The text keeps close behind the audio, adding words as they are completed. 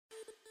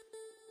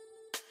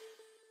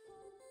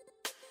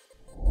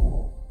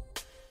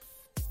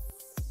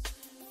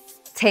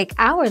Take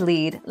our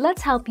lead,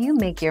 let's help you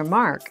make your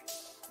mark.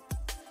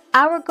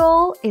 Our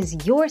goal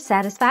is your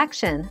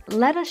satisfaction.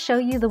 Let us show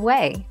you the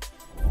way.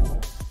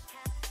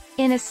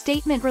 In a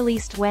statement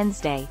released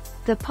Wednesday,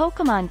 the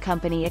Pokémon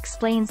Company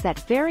explains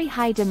that very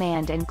high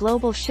demand and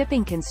global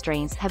shipping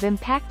constraints have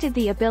impacted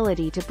the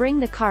ability to bring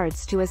the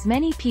cards to as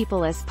many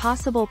people as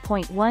possible.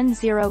 10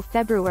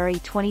 February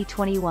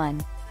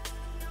 2021.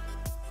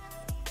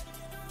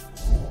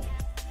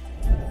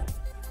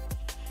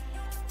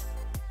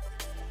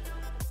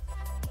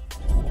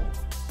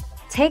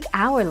 Take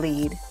our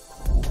lead.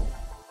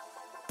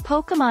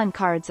 Pokémon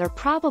cards are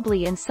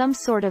probably in some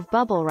sort of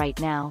bubble right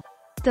now.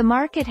 The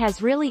market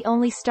has really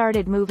only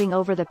started moving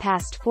over the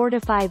past 4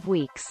 to 5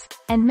 weeks,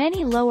 and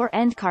many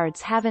lower-end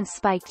cards haven't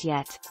spiked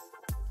yet.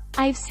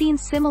 I've seen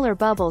similar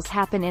bubbles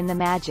happen in the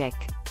Magic,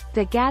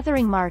 the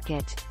Gathering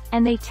market,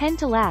 and they tend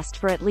to last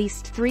for at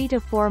least 3 to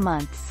 4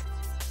 months.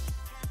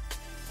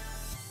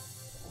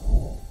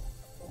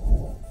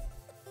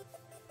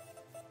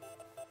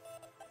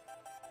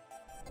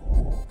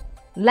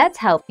 Let's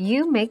help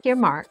you make your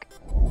mark.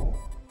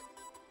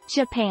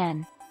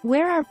 Japan.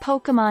 Where are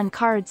Pokémon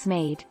cards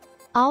made?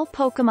 All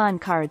Pokémon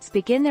cards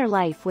begin their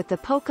life with the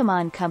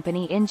Pokémon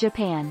Company in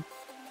Japan.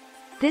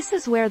 This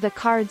is where the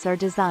cards are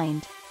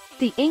designed.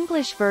 The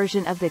English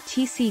version of the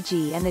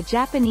TCG and the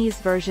Japanese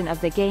version of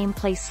the game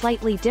play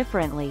slightly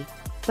differently,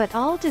 but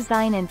all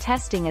design and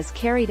testing is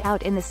carried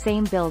out in the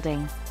same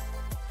building.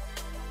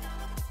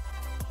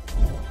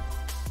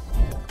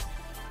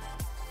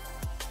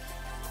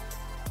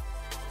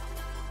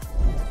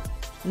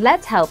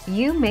 Let's help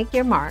you make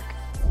your mark.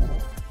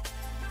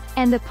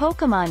 And the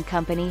Pokémon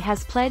Company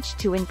has pledged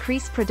to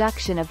increase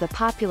production of the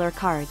popular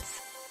cards.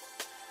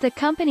 The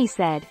company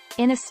said,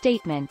 in a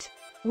statement,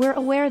 "We're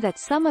aware that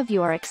some of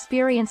you are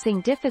experiencing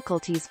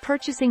difficulties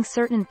purchasing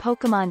certain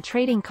Pokémon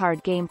trading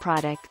card game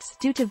products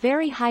due to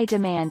very high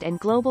demand and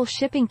global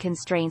shipping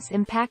constraints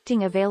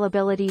impacting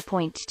availability."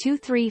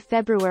 23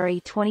 February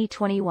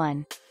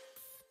 2021.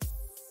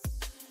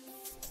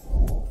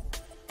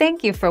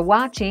 Thank you for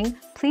watching.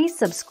 Please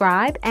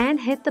subscribe and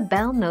hit the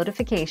bell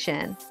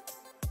notification.